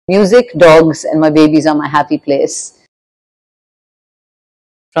Music, dogs, and my babies are my happy place.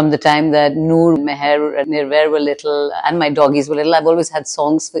 From the time that Noor, Meher, and Nirver were little, and my doggies were little, I've always had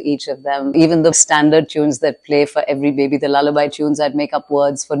songs for each of them. Even the standard tunes that play for every baby, the lullaby tunes, I'd make up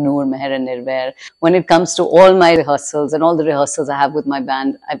words for Noor, Meher, and Nirver. When it comes to all my rehearsals and all the rehearsals I have with my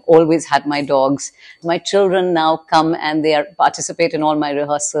band, I've always had my dogs. My children now come and participate in all my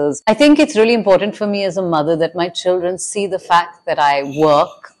rehearsals. I think it's really important for me as a mother that my children see the fact that I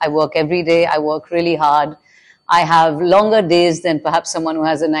work. I work every day. I work really hard. I have longer days than perhaps someone who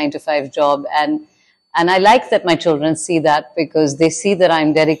has a 9-to-5 job. And I like that my children see that, because they see that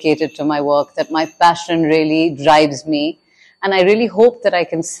I'm dedicated to my work, that my passion really drives me. And I really hope that I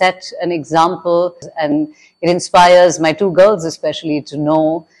can set an example, and it inspires my two girls especially to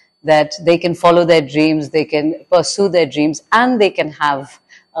know that they can follow their dreams, they can pursue their dreams, and they can have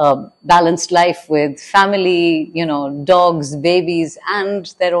a balanced life with family, dogs, babies,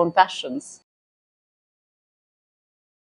 and their own passions.